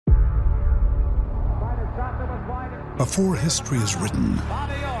Before history is written,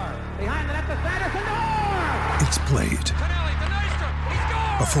 it's played.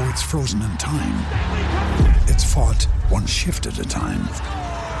 Before it's frozen in time, it's fought one shift at a time.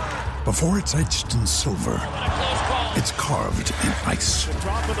 Before it's etched in silver, it's carved in ice.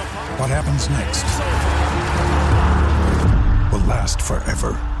 What happens next will last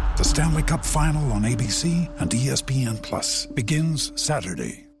forever. The Stanley Cup Final on ABC and ESPN Plus begins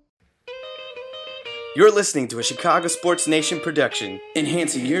Saturday. You're listening to a Chicago Sports Nation production,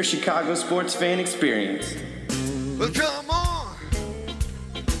 enhancing your Chicago sports fan experience. Well, come on,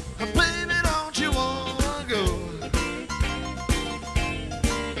 baby, don't you wanna go?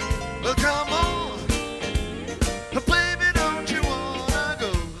 Well, come on, baby, don't you wanna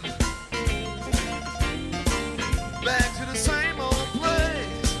go? Back to the same old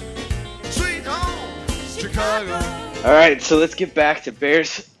place, sweet home, Chicago. All right, so let's get back to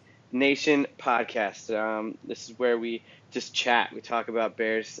Bears Nation podcast. This is where we just chat. We talk about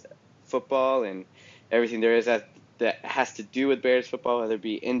Bears football and everything there is that has to do with Bears football, whether it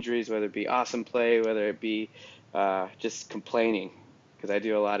be injuries, whether it be awesome play, whether it be just complaining, because I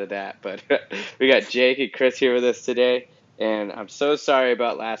do a lot of that. But we got Jake and Chris here with us today, and I'm so sorry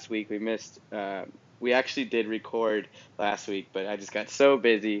about last week. We missed. We actually did record last week, but I just got so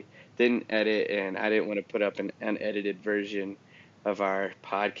busy, didn't edit, and I didn't want to put up an unedited version of our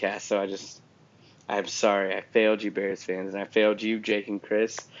podcast, so I'm sorry. I failed you, Bears fans, and I failed you, Jake and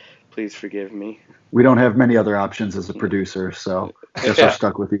Chris. Please forgive me. We don't have many other options as a producer, so I guess we're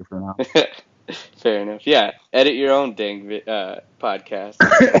stuck with you for now. Fair enough. Yeah, edit your own dang podcast.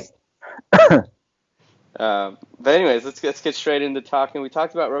 But anyways, let's get straight into talking. We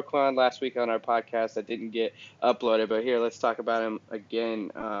talked about Roquan last week on our podcast that didn't get uploaded, but here, let's talk about him again.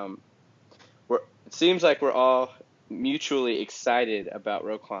 It seems like we're all mutually excited about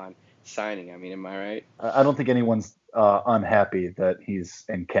Roquan signing. I mean, am I right? I don't think anyone's unhappy that he's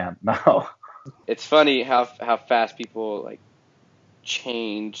in camp now. It's funny how fast people like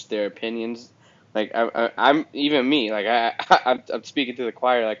change their opinions. Like I'm even me. Like I'm speaking to the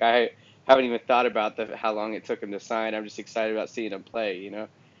choir. Like I haven't even thought about how long it took him to sign. I'm just excited about seeing him play. You know.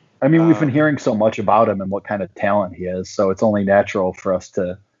 I mean, we've been hearing so much about him and what kind of talent he is, so it's only natural for us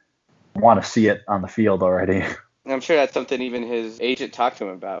to want to see it on the field already. I'm sure that's something even his agent talked to him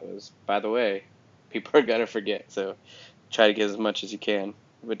about was, by the way, people are going to forget, so try to get as much as you can,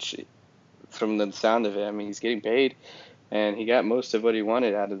 which from the sound of it, I mean, he's getting paid, and he got most of what he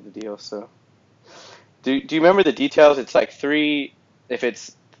wanted out of the deal. So do you remember the details? It's like if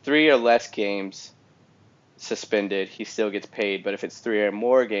it's 3 or less games suspended, he still gets paid, but if it's 3 or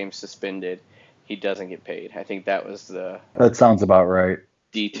more games suspended, he doesn't get paid. I think that was That sounds about right.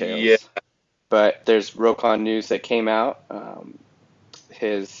 Details. Yeah. But there's Roquan news that came out.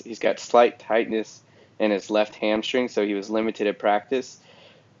 He's got slight tightness in his left hamstring, so he was limited at practice.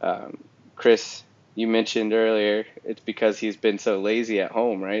 Chris, you mentioned earlier it's because he's been so lazy at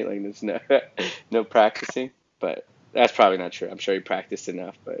home, right? Like there's no practicing, but that's probably not true. I'm sure he practiced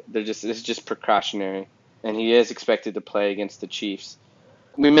enough, but it's just precautionary, and he is expected to play against the Chiefs.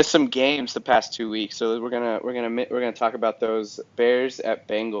 We missed some games the past 2 weeks, so we're gonna talk about those. Bears at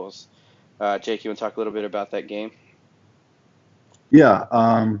Bengals. Jake, you want to talk a little bit about that game? Yeah,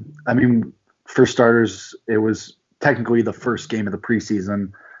 I mean, for starters, it was technically the first game of the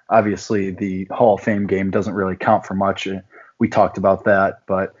preseason. Obviously, the Hall of Fame game doesn't really count for much. We talked about that,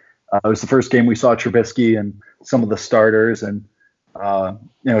 but it was the first game we saw Trubisky and some of the starters, and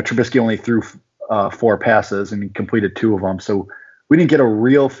Trubisky only threw 4 passes and he completed 2 of them, so we didn't get a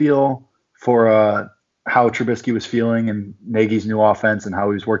real feel for how Trubisky was feeling and Nagy's new offense and how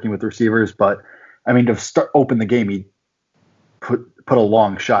he was working with receivers. But I mean, to open the game, he put a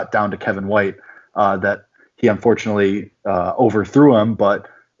long shot down to Kevin White that he unfortunately overthrew him, but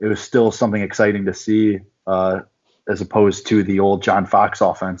it was still something exciting to see as opposed to the old John Fox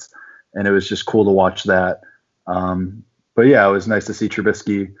offense. And it was just cool to watch that. But yeah, it was nice to see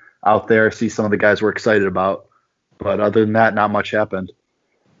Trubisky out there, see some of the guys we're excited about. But other than that, not much happened.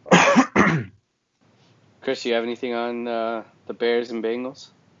 Chris, you have anything on the Bears and Bengals?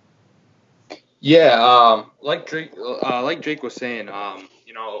 Yeah, like Drake was saying,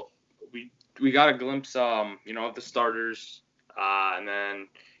 we got a glimpse, of the starters, and then,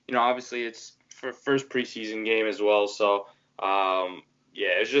 obviously it's for first preseason game as well. So,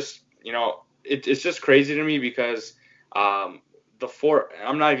 it's just, it's just crazy to me because I'm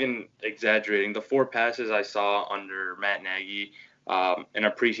not even exaggerating, the 4 passes I saw under Matt Nagy in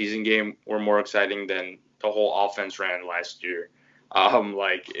a preseason game were more exciting than the whole offense ran last year.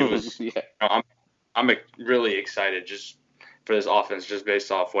 It was, yeah. I'm really excited just for this offense, just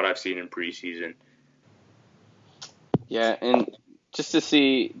based off what I've seen in preseason. Yeah, and just to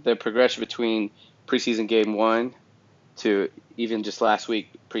see the progression between preseason game 1 to even just last week,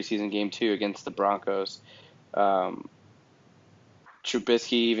 preseason game 2 against the Broncos.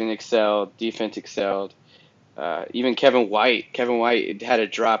 Trubisky even excelled, defense excelled. Even Kevin White. Kevin White had a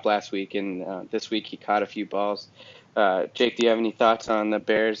drop last week, and this week he caught a few balls. Jake, do you have any thoughts on the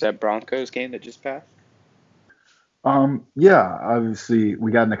Bears at Broncos game that just passed? Yeah, obviously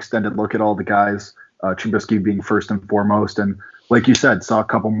we got an extended look at all the guys, Trubisky being first and foremost. And like you said, saw a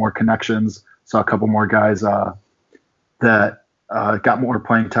couple more connections, saw a couple more guys that got more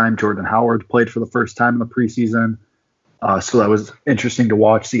playing time. Jordan Howard played for the first time in the preseason. So that was interesting to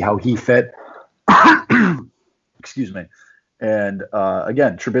watch, see how he fit. Excuse me. And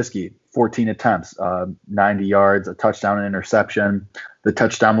again, Trubisky, 14 attempts, 90 yards, a touchdown, and interception. The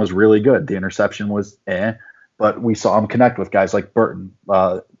touchdown was really good. The interception was but we saw him connect with guys like Burton,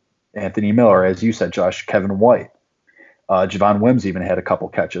 Anthony Miller, as you said, Josh, Kevin White. Javon Wims even had a couple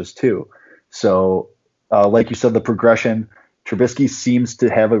catches too. So like you said, the progression, Trubisky seems to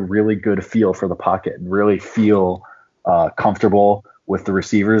have a really good feel for the pocket and really feel comfortable with the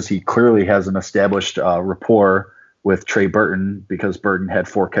receivers. He clearly has an established rapport with Trey Burton because Burton had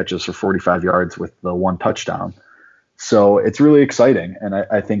 4 catches for 45 yards with the 1 touchdown. So it's really exciting, and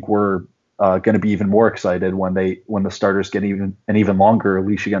I think we're going to be even more excited when the starters get an even longer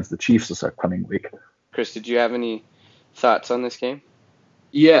leash against the Chiefs this upcoming week. Chris, did you have any thoughts on this game?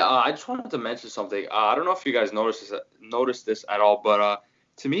 Yeah, I just wanted to mention something. I don't know if you guys noticed this at all, but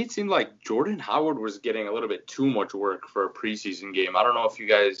to me it seemed like Jordan Howard was getting a little bit too much work for a preseason game. I don't know if you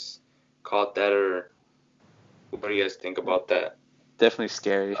guys caught that, or what do you guys think about that? Definitely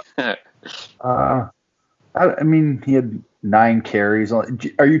scary. I mean, he had 9 carries. Are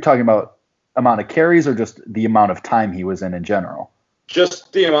you talking about amount of carries or just the amount of time he was in general?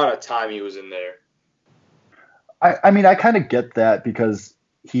 Just the amount of time he was in there. I mean, I kind of get that because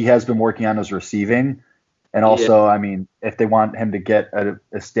he has been working on his receiving. And also, I mean, if they want him to get an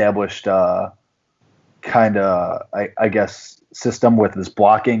established kind of, I guess, system with his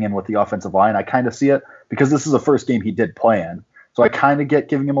blocking and with the offensive line, I kind of see it because this is the first game he did play in. So I kind of get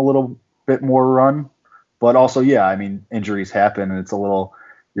giving him a little bit more run. But also, yeah, I mean, injuries happen, and it's a little,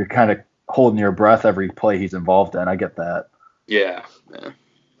 you're kind of holding your breath every play he's involved in. I get that. Yeah. It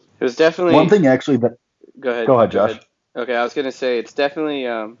was definitely one thing actually that. Go ahead, Josh. Okay, I was gonna say it's definitely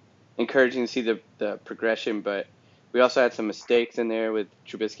encouraging to see the progression, but we also had some mistakes in there with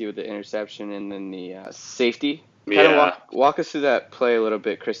Trubisky with the interception and then the safety. Kind of walk us through that play a little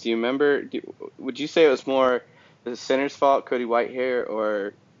bit, Chris. Do you remember? Would you say it was more the center's fault, Cody Whitehair,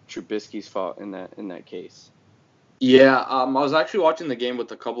 or Trubisky's fault in that case? Yeah, I was actually watching the game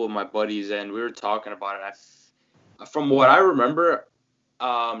with a couple of my buddies, and we were talking about it. From what I remember,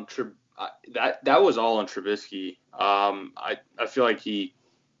 that was all on Trubisky. I feel like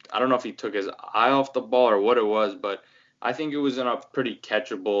I don't know if he took his eye off the ball or what it was, but I think it was in a pretty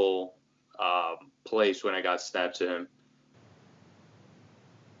catchable place when it got snapped to him.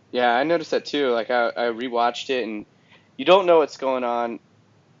 Yeah, I noticed that too. Like I rewatched it, and you don't know what's going on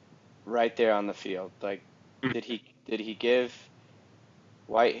right there on the field. Like, did he give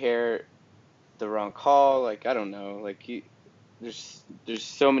Whitehair the wrong call? Like, I don't know. Like there's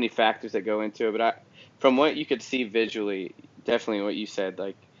so many factors that go into it, but from what you could see visually, definitely what you said,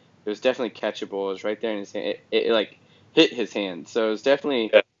 like it was definitely catchable. It was right there in his hand. It like hit his hand. So it was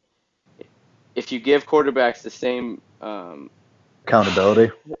definitely, if you give quarterbacks the same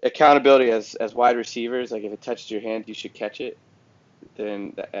accountability as wide receivers, like if it touched your hand, you should catch it.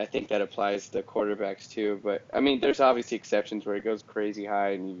 Then I think that applies to quarterbacks too. But I mean, there's obviously exceptions where it goes crazy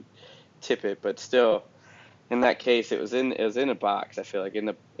high and you tip it, but still, in that case, it was in a box. I feel like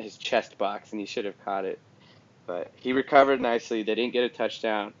in his chest box, and he should have caught it. But he recovered nicely. They didn't get a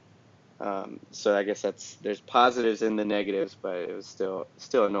touchdown, so I guess there's positives and the negatives, but it was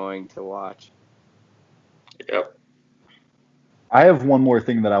still annoying to watch. Yep. I have one more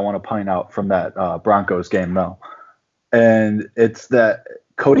thing that I want to point out from that Broncos game, though. And it's that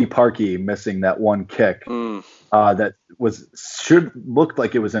Cody Parkey missing that one kick that looked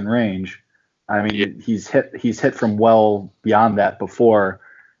like it was in range. I mean, he's hit from well beyond that before.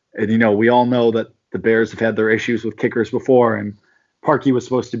 And, we all know that the Bears have had their issues with kickers before, and Parkey was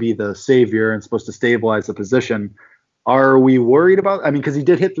supposed to be the savior and supposed to stabilize the position. Are we worried about – I mean, because he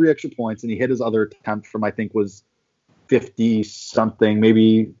did hit 3 extra points, and he hit his other attempt from, I think, was 50-something,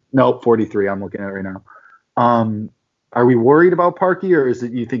 43 I'm looking at right now. Are we worried about Parkey, or is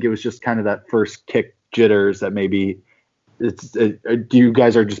it you think it was just kind of that first kick jitters that maybe do you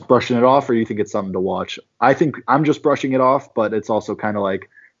guys are just brushing it off, or do you think it's something to watch? I think I'm just brushing it off, but it's also kind of like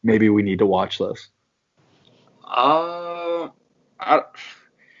maybe we need to watch this. I,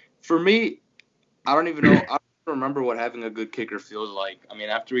 for me, I don't even know. I don't remember what having a good kicker feels like. I mean,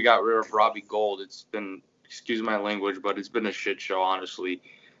 after we got rid of Robbie Gould, it's been, excuse my language, but it's been a shit show, honestly.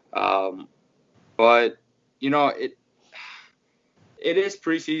 But it is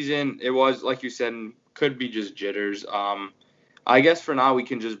preseason. It was, like you said, could be just jitters. I guess for now we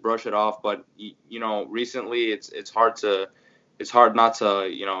can just brush it off. But recently it's hard not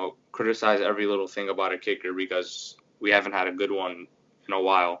to criticize every little thing about a kicker because we haven't had a good one in a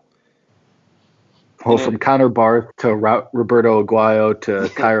while. Well, from Connor Barth to Roberto Aguayo to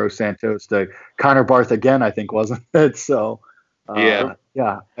Cairo Santos to Connor Barth again, I think, wasn't it? So, I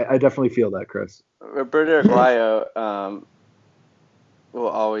definitely feel that, Chris. Roberto Aguayo will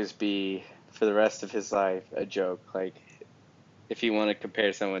always be, for the rest of his life, a joke. Like, if you want to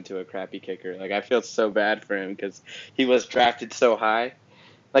compare someone to a crappy kicker, like, I feel so bad for him because he was drafted so high.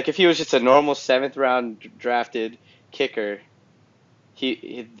 Like, if he was just a normal 7th round drafted kicker,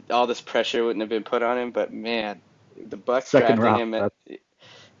 he all this pressure wouldn't have been put on him. But man, the Bucs drafting him,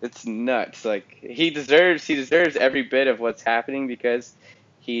 it's nuts. Like, he deserves every bit of what's happening because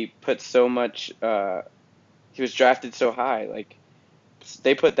he put so much. He was drafted so high. Like,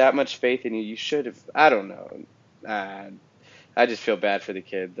 they put that much faith in you. You should have. I don't know. I just feel bad for the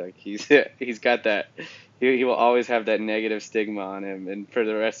kid. Like, he's got that. He will always have that negative stigma on him, and for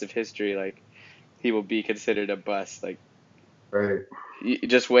the rest of history, like, he will be considered a bust. Like, right. You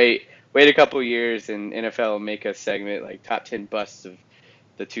just wait a couple years, and NFL will make a segment like top 10 busts of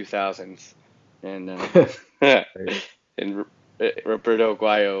the 2000s, and and Roberto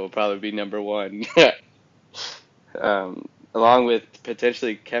Aguayo will probably be number 1, along with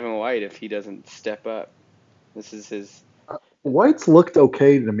potentially Kevin White if he doesn't step up. This is his. White's looked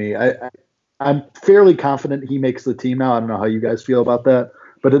okay to me. I'm fairly confident he makes the team now. I don't know how you guys feel about that,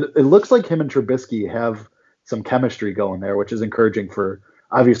 but it looks like him and Trubisky have some chemistry going there, which is encouraging for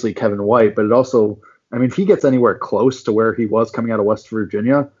obviously Kevin White, but it also, I mean, if he gets anywhere close to where he was coming out of West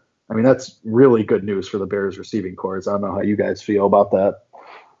Virginia, I mean, that's really good news for the Bears receiving corps. I don't know how you guys feel about that.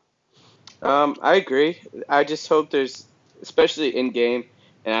 I agree. I just hope there's, especially in game,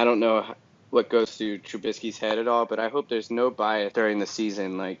 and I don't know what goes through Trubisky's head at all, but I hope there's no bias during the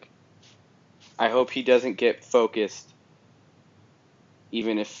season. Like, I hope he doesn't get focused,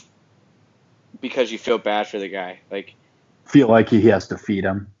 even if, because you feel bad for the guy. Like, feel like he has to feed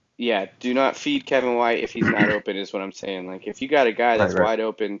him. Yeah, do not feed Kevin White if he's not open, is what I'm saying. Like, if you got a guy that's wide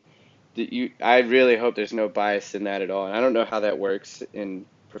open, I really hope there's no bias in that at all. And I don't know how that works in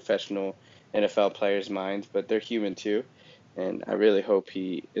professional NFL players' minds, but they're human too. And I really hope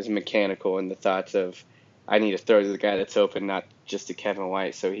he is mechanical in the thoughts of, I need to throw to the guy that's open, not just to Kevin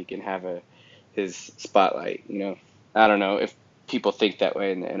White, so he can have his spotlight. I don't know if people think that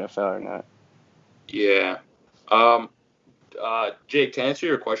way in the NFL or not. Yeah. Jake, to answer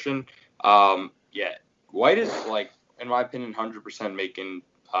your question, White is, like, in my opinion, 100% making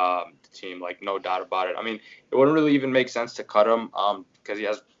the team, like, no doubt about it. I mean, it wouldn't really even make sense to cut him because he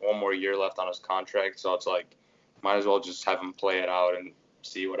has 1 more year left on his contract, so it's like, might as well just have him play it out and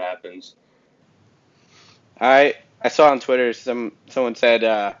see what happens. I saw on Twitter someone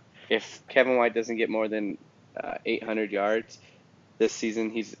said if Kevin White doesn't get more than 800 yards this season,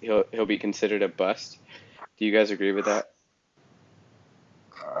 he'll be considered a bust. Do you guys agree with that?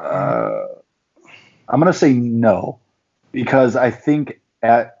 I'm going to say no, because I think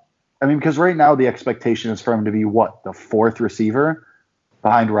because right now the expectation is for him to be the 4th receiver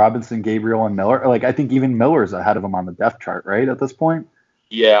behind Robinson, Gabriel, and Miller. Like, I think even Miller's ahead of him on the depth chart, right, at this point?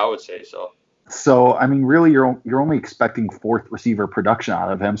 Yeah, I would say so. So, I mean, really, you're only expecting 4th receiver production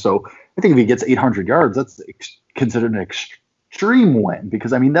out of him. So, I think if he gets 800 yards, that's considered an extreme win,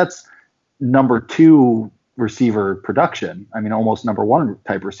 because, I mean, that's number 2 receiver production. I mean, almost number 1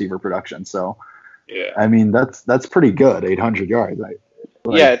 type receiver production. So, yeah, I mean, that's pretty good, 800 yards.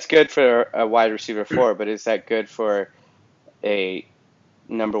 Yeah, it's good for a wide receiver 4, but is that good for a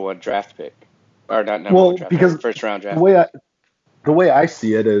number 1 draft pick? Or not number 1 draft because pick, first round draft pick? The way I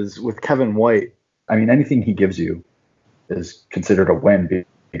see it is with Kevin White, I mean, anything he gives you is considered a win,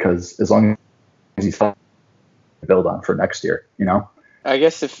 because as long as he's to build on for next year, I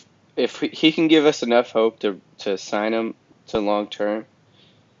guess if he can give us enough hope to sign him to long term,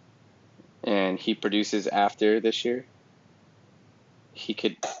 and he produces after this year, he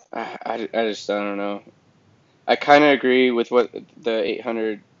could. I just don't know. I kind of agree with what the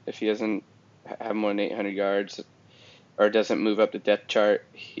 800. If he doesn't have more than 800 yards, or doesn't move up the depth chart,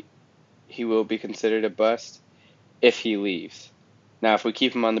 he will be considered a bust if he leaves. Now, if we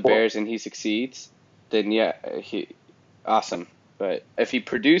keep him on the Bears and he succeeds, then awesome. But if he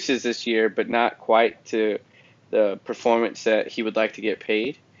produces this year, but not quite to the performance that he would like to get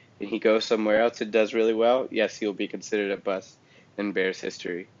paid, and he goes somewhere else and does really well, yes, he'll be considered a bust in Bears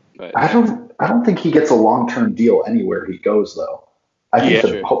history. But I don't think he gets a long-term deal anywhere he goes, though. I think Yeah,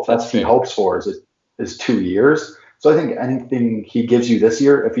 the That's best he fair. hopes for is 2 years. So I think anything he gives you this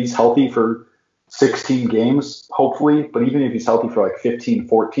year, if he's healthy for 16 games, hopefully, but even if he's healthy for like 15,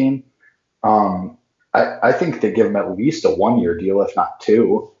 14, I think they give him at least a 1-year deal, if not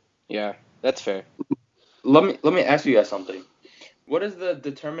 2. Yeah, that's fair. Let me ask you guys something. What is the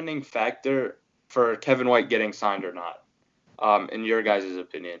determining factor for Kevin White getting signed or not? In your guys'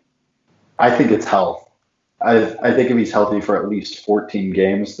 opinion? I think it's health. I think if he's healthy for at least 14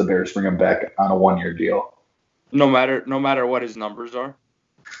 games, the Bears bring him back on a 1-year deal. No matter what his numbers are.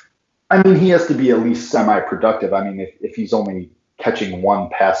 I mean, he has to be at least semi-productive. I mean, if he's only catching 1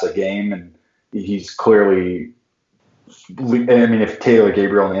 pass a game and he's clearly, I mean, if Taylor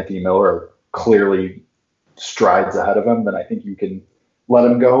Gabriel and Anthony Miller are clearly strides ahead of him, then I think you can let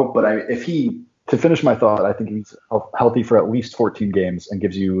him go. But to finish my thought, I think he's healthy for at least 14 games and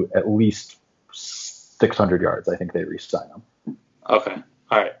gives you at least 600 yards. I think they re-sign him. Okay.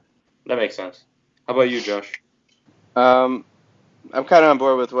 All right. That makes sense. How about you, Josh? I'm kind of on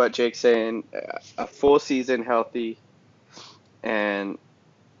board with what Jake's saying. A full season healthy and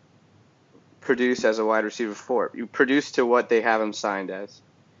produce as a wide receiver 4. You produce to what they have him signed as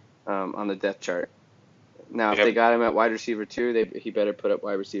on the depth chart. Now, if they got him at wide receiver 2, he better put up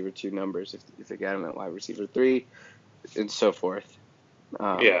wide receiver 2 numbers. If they got him at wide receiver 3, and so forth.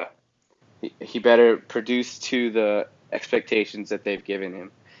 Yeah. He better produce to the expectations that they've given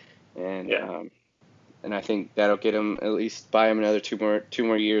him. And and I think that'll get him, at least buy him another two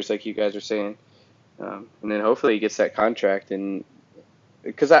more years, like you guys are saying. And then hopefully he gets that contract. And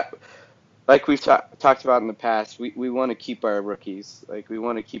because like we've talked about in the past, we want to keep our rookies. Like, we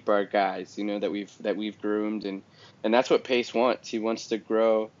want to keep our guys, that we've groomed, and that's what Pace wants. He wants to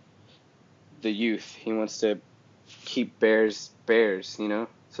grow the youth. He wants to keep Bears,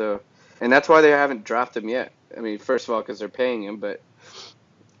 So, and that's why they haven't dropped him yet. I mean, first of all, because they're paying him, but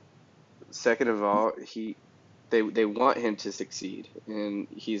second of all, they want him to succeed, and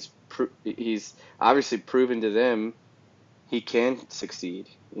he's obviously proven to them he can succeed.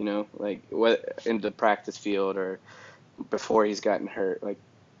 Like what in the practice field or before he's gotten hurt. Like,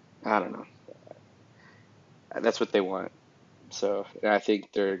 I don't know. That's what they want. So I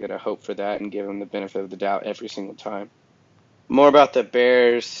think they're gonna hope for that and give him the benefit of the doubt every single time. More about the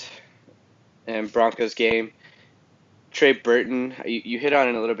Bears and Broncos game. Trey Burton, you hit on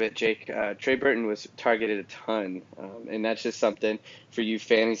it a little bit, Jake. Trey Burton was targeted a ton, and that's just something for you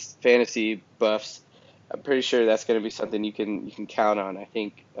fantasy buffs. I'm pretty sure that's going to be something you can count on. I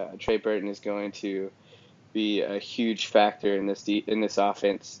think Trey Burton is going to be a huge factor in this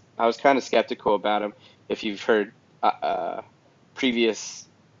offense. I was kind of skeptical about him. If you've heard our previous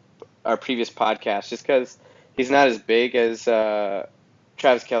podcast, just because he's not as big as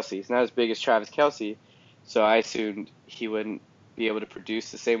Travis Kelce. He's not as big as Travis Kelce. So I assumed he wouldn't be able to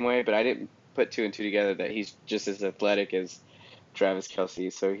produce the same way, but I didn't put 2 and 2 together that he's just as athletic as Travis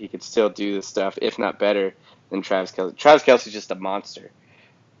Kelce, so he could still do the stuff, if not better, than Travis Kelce. Travis Kelce's just a monster,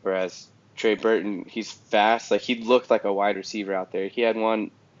 whereas Trey Burton, he's fast. Like, he looked like a wide receiver out there. He had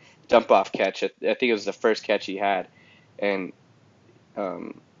one dump-off catch. I think it was the first catch he had, and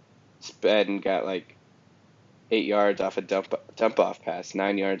sped and got like 8 yards off a dump-off pass,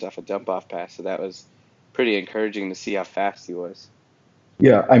 9 yards off a dump-off pass, so that was pretty encouraging to see how fast he was.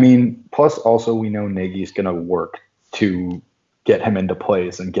 Yeah, I mean, plus also we know Nagy's going to work to get him into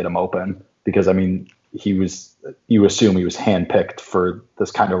plays and get him open because, I mean, you assume he was handpicked for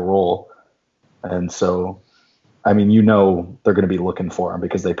this kind of role. And so, I mean, they're going to be looking for him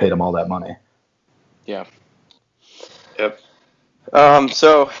because they paid him all that money. Yeah. Yep.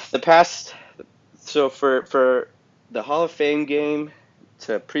 So for the Hall of Fame game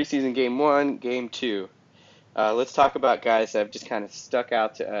to preseason game 1, game 2, let's talk about guys that have just kind of stuck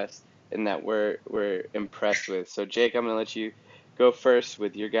out to us and that we're impressed with. So Jake, I'm going to let you go first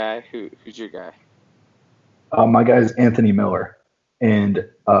with your guy. Who's your guy? My guy is Anthony Miller. And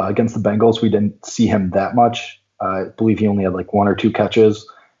against the Bengals, we didn't see him that much. I believe he only had like 1 or 2 catches.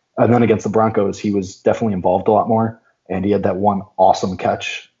 And then against the Broncos, he was definitely involved a lot more. And he had that one awesome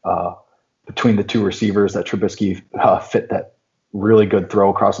catch between the 2 receivers that Trubisky fit that really good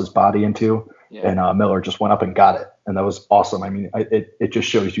throw across his body into. Yeah. And Miller just went up and got it. And that was awesome. I mean, it just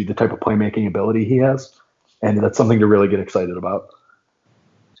shows you the type of playmaking ability he has. And that's something to really get excited about.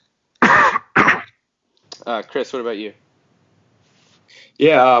 Chris, what about you?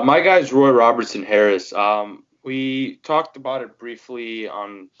 Yeah, my guy's Roy Robertson Harris. We talked about it briefly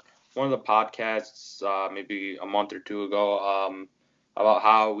on one of the podcasts maybe a month or two ago about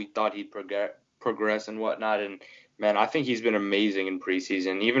how we thought he'd progress and whatnot. And man, I think he's been amazing in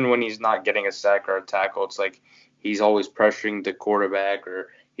preseason. Even when he's not getting a sack or a tackle, it's like he's always pressuring the quarterback,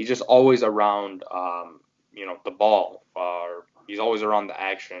 or he's just always around, the ball, or he's always around the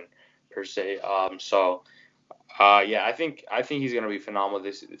action per se. I think he's going to be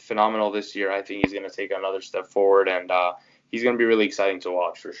phenomenal this year. I think he's going to take another step forward, and he's going to be really exciting to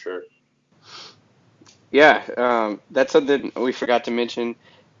watch for sure. Yeah, that's something we forgot to mention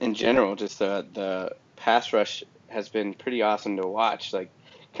in general. Just the pass rush has been pretty awesome to watch. Like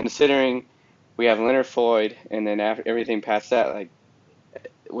considering we have Leonard Floyd, and then after everything past that, like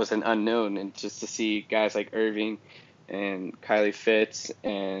it was an unknown, and just to see guys like Irving and Kylie Fitz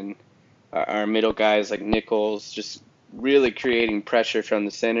and our middle guys like Nichols just really creating pressure from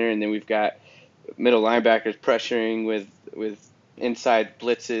the center, and then we've got middle linebackers pressuring with inside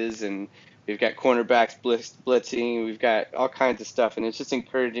blitzes, and we've got cornerbacks blitzing. We've got all kinds of stuff, and it's just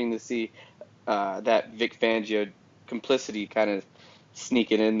encouraging to see that Vic Fangio complicity kind of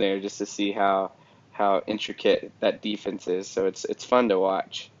sneaking in there, just to see how intricate that defense is. So it's fun to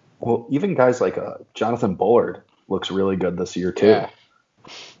watch. Well, even guys like Jonathan Bullard looks really good this year too.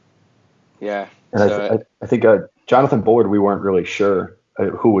 Yeah. And so I think Jonathan Bullard, we weren't really sure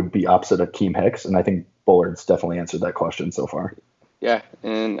who would be opposite Akeem Hicks, and I think Bullard's definitely answered that question so far. Yeah,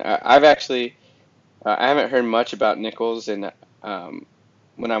 and I've actually I haven't heard much about Nichols, and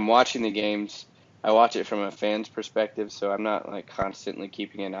when I'm watching the games, I watch it from a fan's perspective, so I'm not like constantly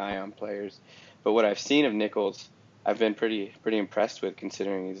keeping an eye on players. But what I've seen of Nichols, I've been pretty impressed with,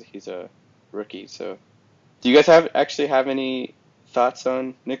 considering he's a rookie. So, do you guys have any thoughts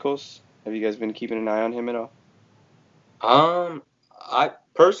on Nichols? Have you guys been keeping an eye on him at all? I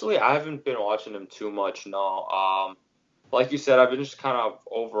personally haven't been watching him too much. No. Like you said, I've been just kind of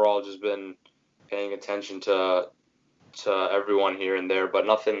overall just been paying attention to everyone here and there, but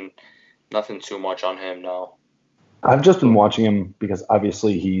nothing too much on him. No. I've just been watching him because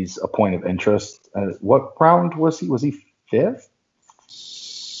obviously he's a point of interest. What round was he? Was he fifth?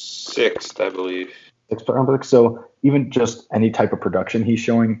 Sixth, I believe. Sixth round pick. So even just any type of production he's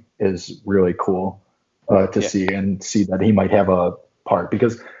showing is really cool to see, and see that he might have a part.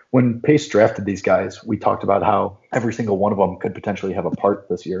 Because when Pace drafted these guys, we talked about how every single one of them could potentially have a part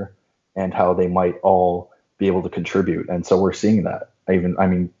this year, and how they might all be able to contribute. And so we're seeing that.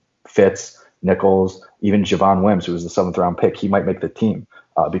 Fitz, Nichols, even Javon Wims, who was the 7th round pick, he might make the team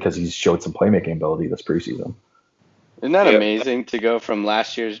because he's showed some playmaking ability this preseason. Isn't that amazing to go from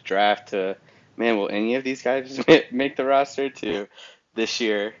last year's draft to, man, will any of these guys make the roster, to this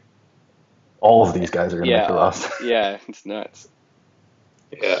year? All of these guys are going to make the roster. Yeah, it's nuts.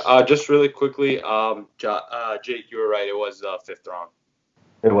 Yeah, just really quickly, Jake, you were right. It was 5th round.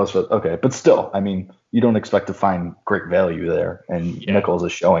 It was okay, but still, you don't expect to find great value there, and Nichols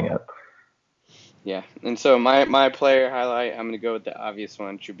is showing it. Yeah, and so my player highlight, I'm going to go with the obvious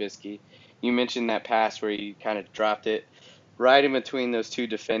one, Trubisky. You mentioned that pass where he kind of dropped it right in between those two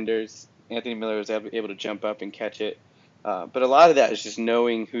defenders. Anthony Miller was able to jump up and catch it. But a lot of that is just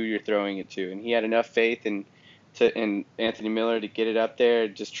knowing who you're throwing it to, and he had enough faith in Anthony Miller to get it up there,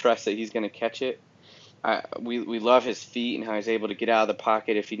 just trust that he's going to catch it. We love his feet and how he's able to get out of the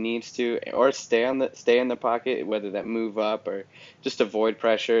pocket if he needs to, or stay in the pocket, whether that move up or just avoid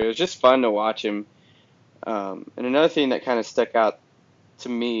pressure. It was just fun to watch him. And another thing that kind of stuck out to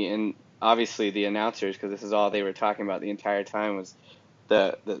me, and obviously the announcers, because this is all they were talking about the entire time, was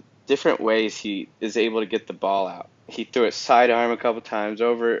the different ways he is able to get the ball out. He threw it sidearm a couple times,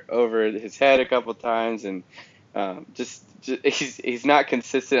 over his head a couple times, and just he's not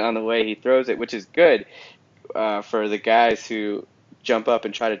consistent on the way he throws it, which is good for the guys who jump up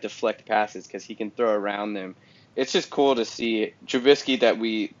and try to deflect passes, because he can throw around them. It's just cool to see Trubisky that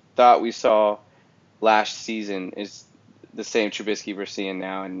we thought we saw last season is the same Trubisky we're seeing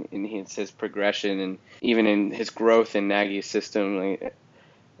now, and his progression, and even in his growth in Nagy's system. Like,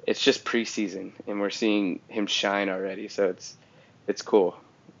 it's just preseason, and we're seeing him shine already, so it's cool.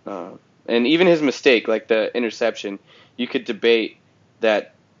 And even his mistake, like the interception, you could debate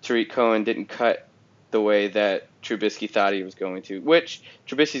that Tariq Cohen didn't cut the way that Trubisky thought he was going to, which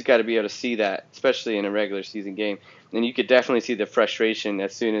Trubisky's got to be able to see that, especially in a regular season game. And you could definitely see the frustration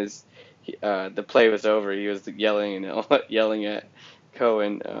as soon as the play was over. He was yelling at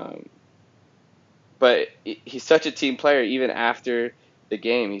Cohen. But he's such a team player. Even after the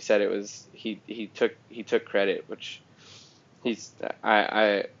game, he said it was he took credit, which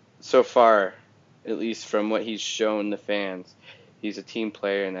I so far, at least from what he's shown the fans, he's a team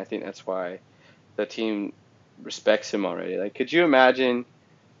player, and I think that's why the team respects him already. Like, could you imagine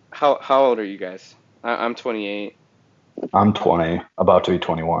How old are you guys? I'm 28. I'm 20, about to be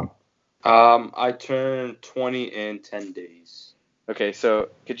 21. I turned 20 in 10 days. Okay, so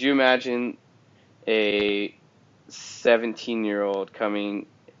could you imagine a 17-year-old coming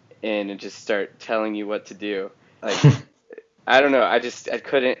in and just start telling you what to do? Like, I don't know. I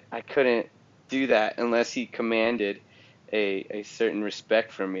couldn't do that unless he commanded a certain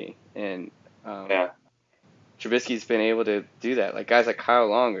respect from me. And Yeah. Trubisky's been able to do that. Like guys like Kyle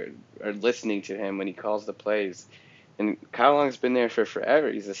Long are listening to him when he calls the plays. And Kyle Long's been there for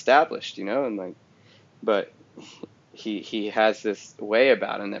forever. He's established, and like, but he has this way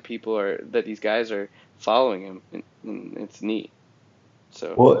about him that these guys are following him, and it's neat.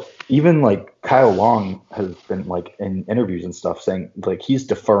 So Well, even like Kyle Long has been like in interviews and stuff saying like he's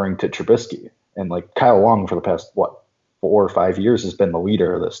deferring to Trubisky, and like Kyle Long for the past 4 or 5 years has been the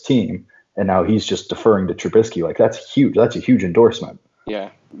leader of this team, and now he's just deferring to Trubisky. Like that's huge. That's a huge endorsement. yeah,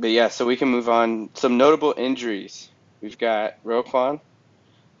 but yeah, so we can move on. Some notable injuries. We've got Roquan,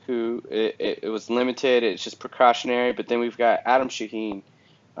 who it was limited. It's just precautionary. But then we've got Adam Shaheen.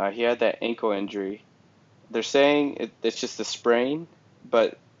 He had that ankle injury. They're saying it's just a sprain,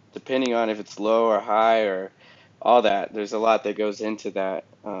 but depending on if it's low or high or all that, there's a lot that goes into that.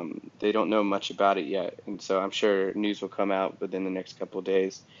 They don't know much about it yet, and so I'm sure news will come out within the next couple of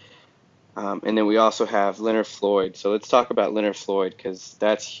days. And then we also have Leonard Floyd. So let's talk about Leonard Floyd because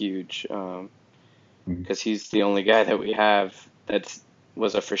that's huge. Because he's the only guy that we have that's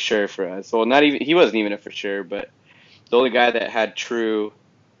was a for sure for us. Well, not even he wasn't even a for sure, but the only guy that had true.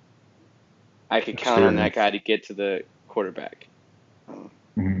 I could count on that Experience. guy to get to the quarterback.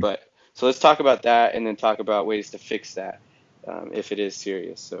 Mhm. But so let's talk about that and then talk about ways to fix that if it is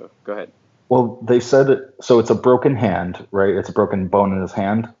serious. So go ahead. Well, they said so. It's a broken hand, right? It's a broken bone in his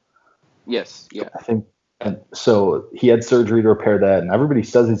hand. Yes, yeah, I think. And so he had surgery to repair that, and everybody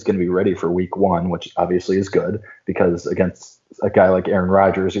says he's going to be ready for week 1, which obviously is good because against a guy like Aaron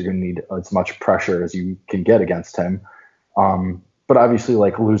Rodgers, you're going to need as much pressure as you can get against him. But obviously,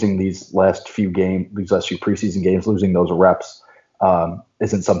 like losing these last few preseason games, losing those reps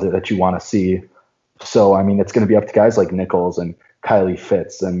isn't something that you want to see. So, I mean, it's going to be up to guys like Nichols and Kylie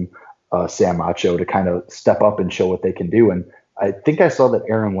Fitz and Sam Macho to kind of step up and show what they can do. And I think I saw that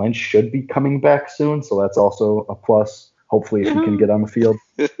Aaron Lynch should be coming back soon, so that's also a plus. Hopefully, if he can get on the field.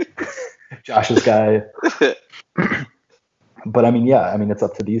 Josh's guy. But I mean, yeah, I mean, it's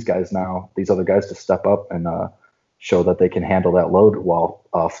up to these guys now, these other guys to step up and show that they can handle that load while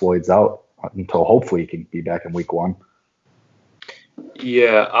Floyd's out until hopefully he can be back in week 1.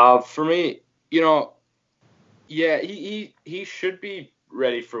 Yeah, for me, yeah, he should be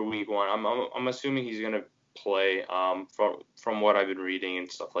ready for week 1. I'm assuming he's gonna play. From what I've been reading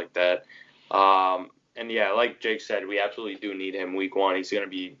and stuff like that. And yeah, like Jake said, we absolutely do need him week 1. He's gonna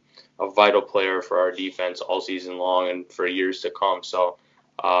be a vital player for our defense all season long and for years to come. So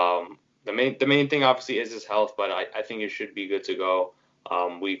the main thing obviously is his health, but I think it should be good to go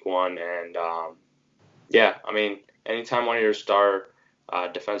week 1. And yeah, I mean, anytime one of your star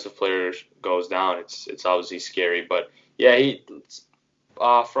defensive players goes down, it's obviously scary. But yeah,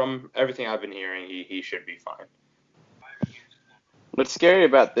 from everything I've been hearing, he should be fine. What's scary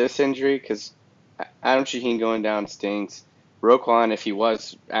about this injury, because Adam Shaheen going down stinks. Roquan, if he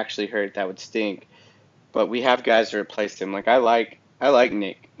was actually hurt, that would stink. But we have guys to replace him. Like I like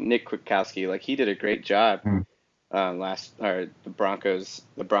Nick Kwiatkowski. Like he did a great job the Broncos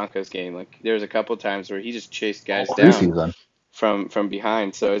game. Like there was a couple times where he just chased guys down Preseason. from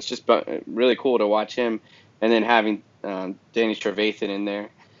behind. So it's just really cool to watch him, and then having Danny Trevathan in there,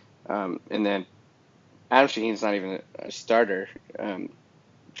 and then Adam Shaheen's not even a starter.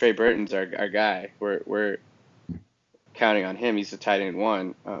 Trey Burton's our guy. We're counting on him. He's a tight end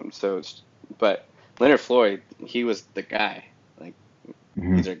 1. But Leonard Floyd, he was the guy. Like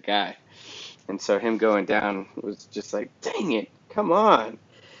he's our guy. And so him going down was just like, dang it, come on.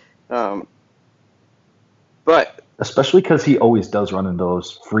 But Especially because he always does run into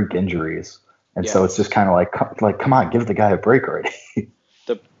those freak injuries, and so it's just kind of like, come on, give the guy a break already.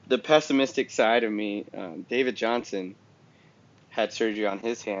 the pessimistic side of me, David Johnson had surgery on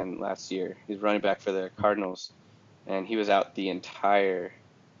his hand last year. He's running back for the Cardinals, and he was out the entire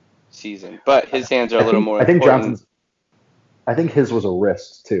season. But his hands are a little more. I think his was a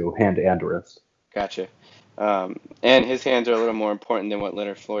wrist too, hand and wrist. Gotcha. And his hands are a little more important than what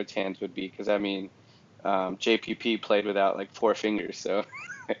Leonard Floyd's hands would be, because I mean, JPP played without like 4 fingers, so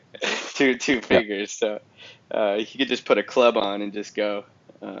two fingers. So he could just put a club on and just go.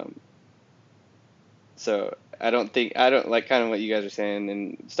 So I don't like kind of what you guys are saying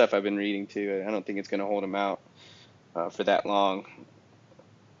and stuff I've been reading too. I don't think it's going to hold him out for that long.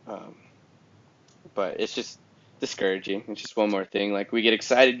 But it's just discouraging. It's just one more thing. Like we get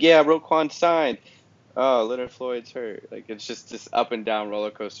excited, yeah, Roquan signed. Oh, Leonard Floyd's hurt. Like it's just this up and down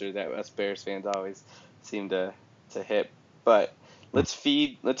roller coaster that us Bears fans always seem to hit. But let's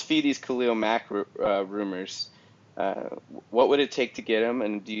feed these Khalil Mack rumors. What would it take to get him?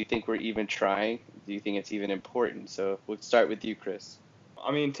 And do you think we're even trying? Do you think it's even important? So we'll start with you, Chris.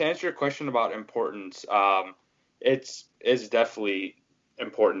 I mean, to answer your question about importance, it's definitely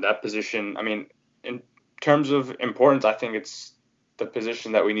important. That position, I mean, in terms of importance, I think it's the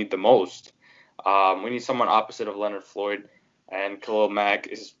position that we need the most. We need someone opposite of Leonard Floyd, and Khalil Mack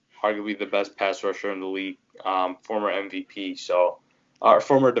is arguably the best pass rusher in the league, former MVP, or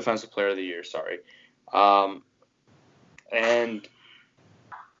former Defensive Player of the Year, sorry. And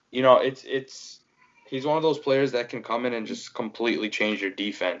you know, he's one of those players that can come in and just completely change your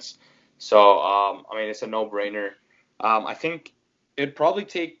defense. So, I mean, it's a no-brainer. I think it'd probably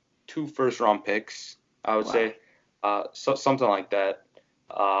take 2 first-round picks, I would say, something like that.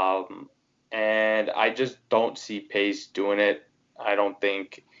 And I just don't see Pace doing it. I don't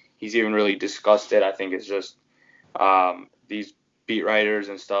think he's even really discussed it. I think it's just these beat writers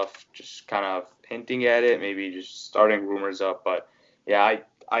and stuff just kind of hinting at it, maybe just starting rumors up. But, yeah,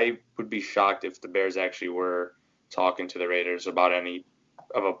 I would be shocked if the Bears actually were talking to the Raiders about any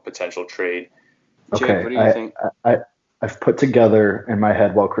of a potential trade. Okay, Jake, what do you think? I've put together in my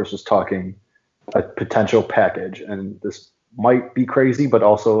head while Chris was talking a potential package, and this might be crazy, but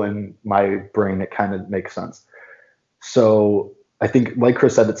also in my brain it kind of makes sense. So I think, like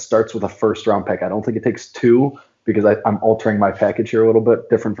Chris said, it starts with a first-round pick. I don't think it takes 2 because I'm altering my package here a little bit,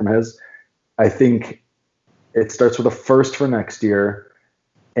 different from his. I think it starts with a first for next year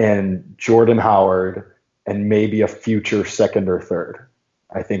and Jordan Howard and maybe a future second or third.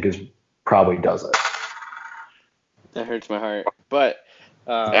 I think probably does it. That hurts my heart, but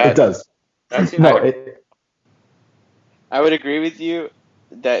it does. I would agree with you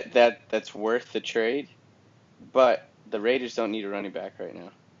that's worth the trade, but the Raiders don't need a running back right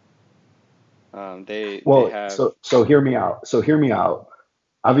now. They have. So hear me out.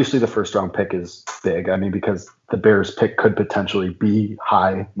 Obviously, the first round pick is big. I mean, because the Bears pick could potentially be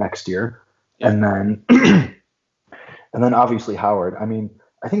high next year, and then obviously Howard. I mean,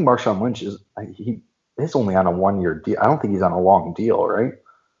 I think Marshawn Lynch is only on a 1-year deal. I don't think he's on a long deal, right?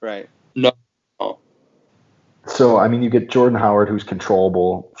 Right. No. So, I mean, you get Jordan Howard, who's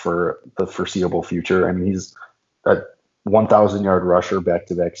controllable for the foreseeable future. I mean, he's a 1,000-yard rusher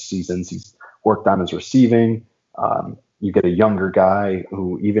back-to-back seasons. He's worked on his receiving. You get a younger guy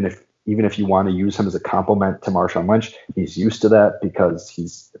who, even if you want to use him as a complement to Marshawn Lynch, he's used to that because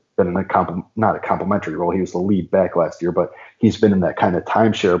he's been in not a complimentary role. He was the lead back last year, but he's been in that kind of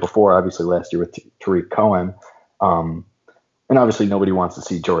timeshare before, obviously last year with Tariq Cohen. And obviously nobody wants to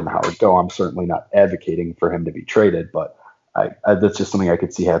see Jordan Howard go. I'm certainly not advocating for him to be traded, but that's just something I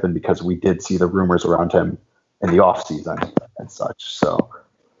could see happen because we did see the rumors around him in the offseason and such. So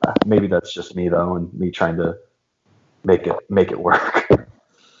maybe that's just me, though, and me trying to make it work.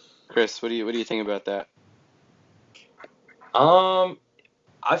 Chris, what do you think about that? I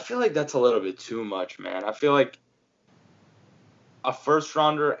feel like that's a little bit too much, man. I feel like a first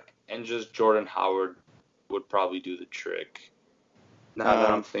rounder and just Jordan Howard would probably do the trick. Now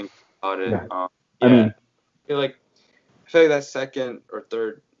that I'm thinking about it, yeah. I feel like that second or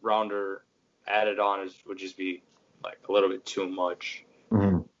third rounder added on would just be like a little bit too much.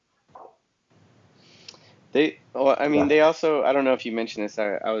 Mm-hmm. They also, I don't know if you mentioned this.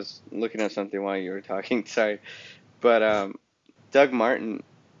 I was looking at something while you were talking. Sorry, but Doug Martin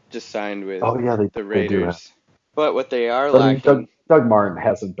just signed with the Raiders. But what they are lacking, Doug Martin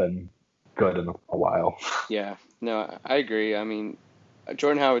hasn't been good in a while. Yeah, no, I agree. I mean,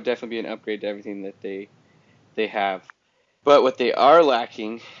 Jordan Howard would definitely be an upgrade to everything that they have. But what they are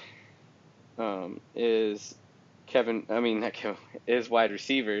lacking is wide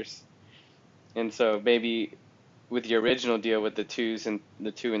receivers. And so maybe with the original deal with the 2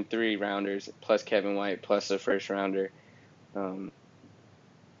 and 3 rounders plus Kevin White plus a first rounder,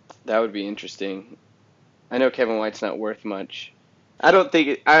 that would be interesting. I know Kevin White's not worth much. I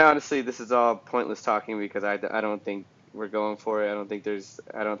honestly, this is all pointless talking because I don't think we're going for it. I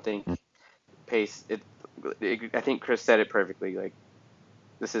don't think Pace. I think Chris said it perfectly. Like,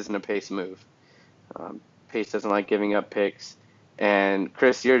 this isn't a Pace move. Pace doesn't like giving up picks. And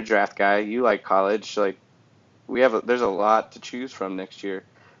Chris, you're a draft guy. You like college. Like, there's a lot to choose from next year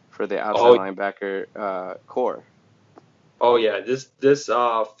for the outside linebacker core. Oh yeah, this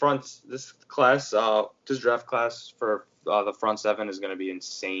draft class for the front 7 is going to be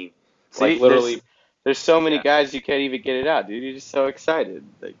insane. See, like literally There's so many Yeah. guys you can't even get it out, dude. You're just so excited.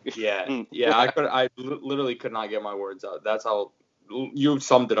 Like, Yeah. I literally could not get my words out. That's how you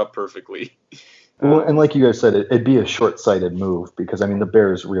summed it up perfectly. Well, um, and like you guys said, it'd be a short-sighted move because I mean the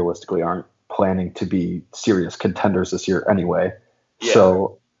Bears realistically aren't planning to be serious contenders this year anyway. Yeah.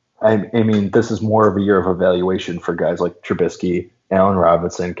 So I mean this is more of a year of evaluation for guys like Trubisky, Allen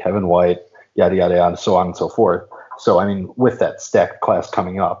Robinson, Kevin White, yada yada yada, so on and so forth. So I mean with that stacked class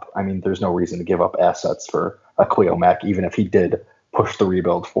coming up, I mean there's no reason to give up assets for a Khalil Mack, even if he did push the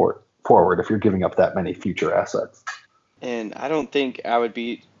rebuild forward. If you're giving up that many future assets. and I don't think I would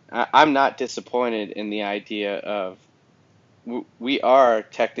be. I'm not disappointed in the idea of we are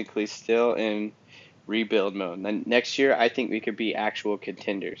technically still in rebuild mode. And next year, I think we could be actual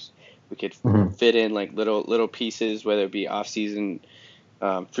contenders. We could Mhm. fit in like little pieces, whether it be off-season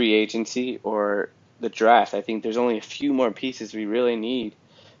free agency or the draft. I think there's only a few more pieces we really need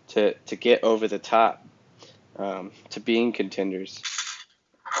to get over the top to being contenders.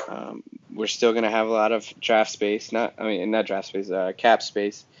 We're still going to have a lot of draft space, not draft space, cap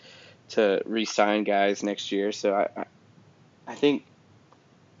space to re-sign guys next year. So I think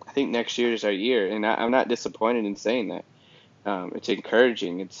next year is our year, and I'm not disappointed in saying that. It's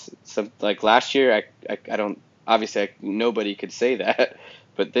encouraging. It's some like last year. I don't obviously nobody could say that,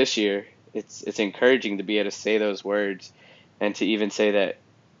 but this year it's encouraging to be able to say those words, and to even say that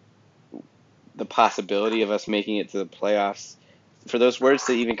the possibility of us making it to the playoffs, for those words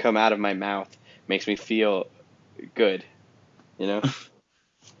to even come out of my mouth, makes me feel good. You know.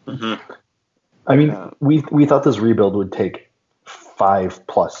 Mm-hmm. I mean, Um, we thought this rebuild would take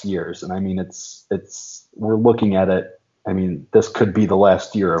 5+ years, and I mean, it's we're looking at it. I mean, this could be the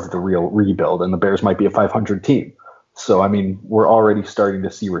last year of the real rebuild, and the Bears might be a 500 team. So, I mean, we're already starting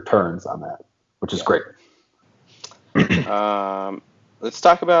to see returns on that, which is great. let's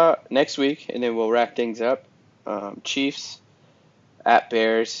talk about next week, and then we'll wrap things up. Chiefs at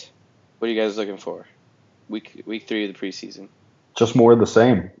Bears. What are you guys looking for? Week 3 of the preseason. Just more of the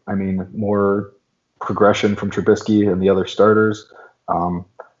same. I mean, more progression from Trubisky and the other starters. Um,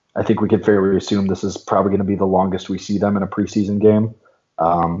 I think we can fairly assume this is probably going to be the longest we see them in a preseason game.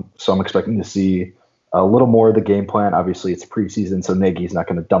 So I'm expecting to see a little more of the game plan. Obviously, it's preseason, so Nagy's not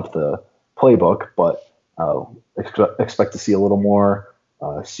going to dump the playbook, but expect to see a little more,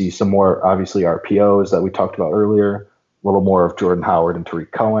 see some more, obviously, RPOs that we talked about earlier, a little more of Jordan Howard and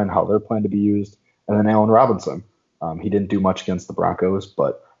Tariq Cohen, how they're planned to be used, and then Allen Robinson. He didn't do much against the Broncos,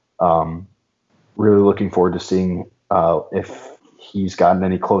 but really looking forward to seeing if he's gotten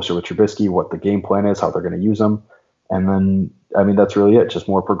any closer with Trubisky, what the game plan is, how they're going to use him. And then, I mean, that's really it. Just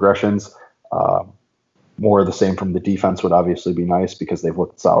more progressions. More of the same from the defense would obviously be nice because they've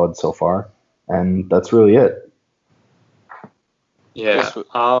looked solid so far. And that's really it. Yeah.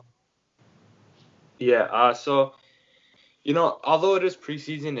 So, although it is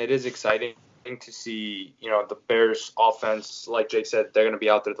preseason, it is exciting to see, the Bears offense, like Jake said, they're going to be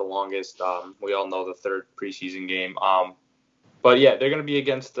out there the longest. We all know the third preseason game. But yeah, they're going to be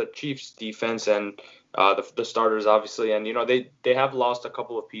against the Chiefs defense and the starters, obviously. And, they have lost a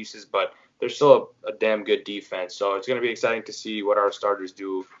couple of pieces, but they're still a damn good defense. So it's going to be exciting to see what our starters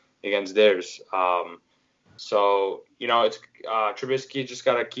do against theirs. So, it's Trubisky just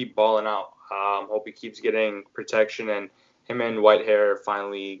got to keep balling out. Hope he keeps getting protection, and him and Whitehair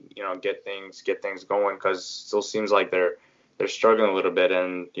finally, get things going, because it still seems like they're struggling a little bit,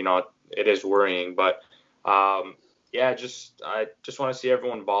 and, it is worrying. But, I just want to see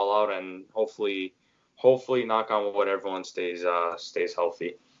everyone ball out, and hopefully, knock on wood, everyone stays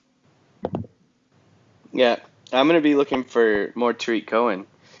healthy. Yeah, I'm gonna be looking for more Tariq Cohen.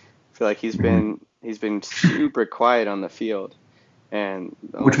 I feel like he's been super quiet on the field, and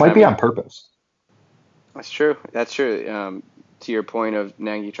Which might be on purpose. That's true. That's true. To your point of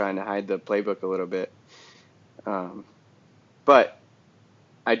Nagy trying to hide the playbook a little bit, but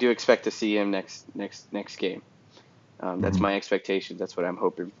I do expect to see him next game. That's my expectation. That's what I'm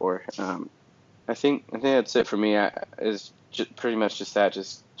hoping for. I think that's it for me. Is pretty much just that.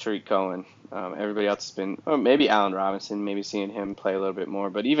 Just Tariq Cohen. Everybody else has been, or maybe Allen Robinson. Maybe seeing him play a little bit more.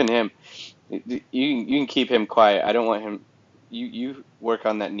 But even him, you can keep him quiet. I don't want him. You work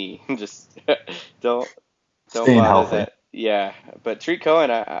on that knee. Just don't Staying bother healthy. that. Yeah, but Tariq Cohen,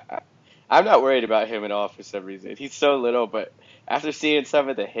 I'm not worried about him at all for some reason. He's so little, but after seeing some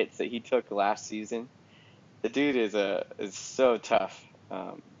of the hits that he took last season, the dude is so tough.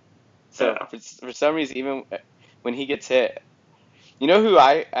 So for some reason, even when he gets hit, you know who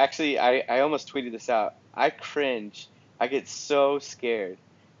I almost tweeted this out. I cringe. I get so scared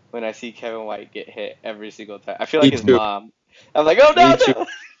when I see Kevin White get hit every single time. I feel like Me his too. mom. I'm like, oh Me too.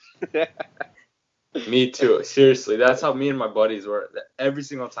 no. Me too. Seriously, that's how me and my buddies were. Every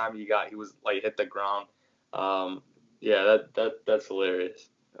single time he was like hit the ground. Yeah, that's hilarious.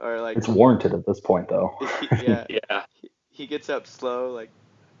 Or like It's warranted at this point, though. yeah, Yeah. he gets up slow. Like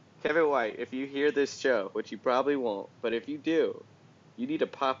Kevin White, if you hear this show, which you probably won't, but if you do, you need to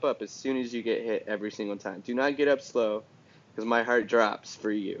pop up as soon as you get hit every single time. Do not get up slow, because my heart drops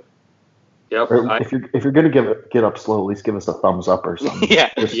for you. Yep. Or if you're gonna get up slow, at least give us a thumbs up or something. Yeah.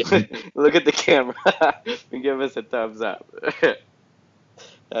 Just- Look at the camera and give us a thumbs up.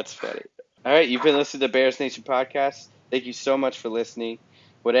 That's funny. All right, you've been listening to Bears Nation Podcast. Thank you so much for listening.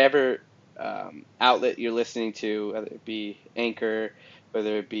 Whatever outlet you're listening to, whether it be Anchor,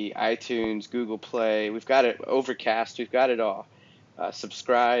 whether it be iTunes, Google Play, we've got it, Overcast, we've got it all.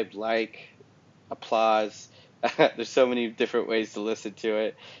 Subscribe, like, applause. There's so many different ways to listen to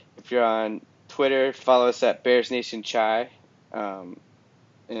it. If you're on Twitter, follow us at Bears Nation Chai. And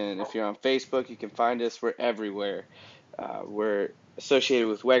if you're on Facebook, you can find us. We're everywhere. We're associated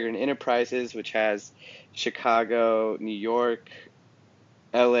with Wegern Enterprises, which has Chicago, New York,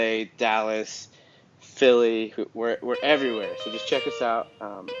 LA, Dallas, Philly. We're everywhere. So just check us out.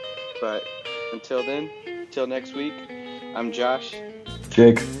 But until then, until next week, I'm Josh.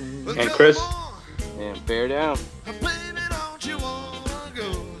 Jake. And Chris. And bear down. I play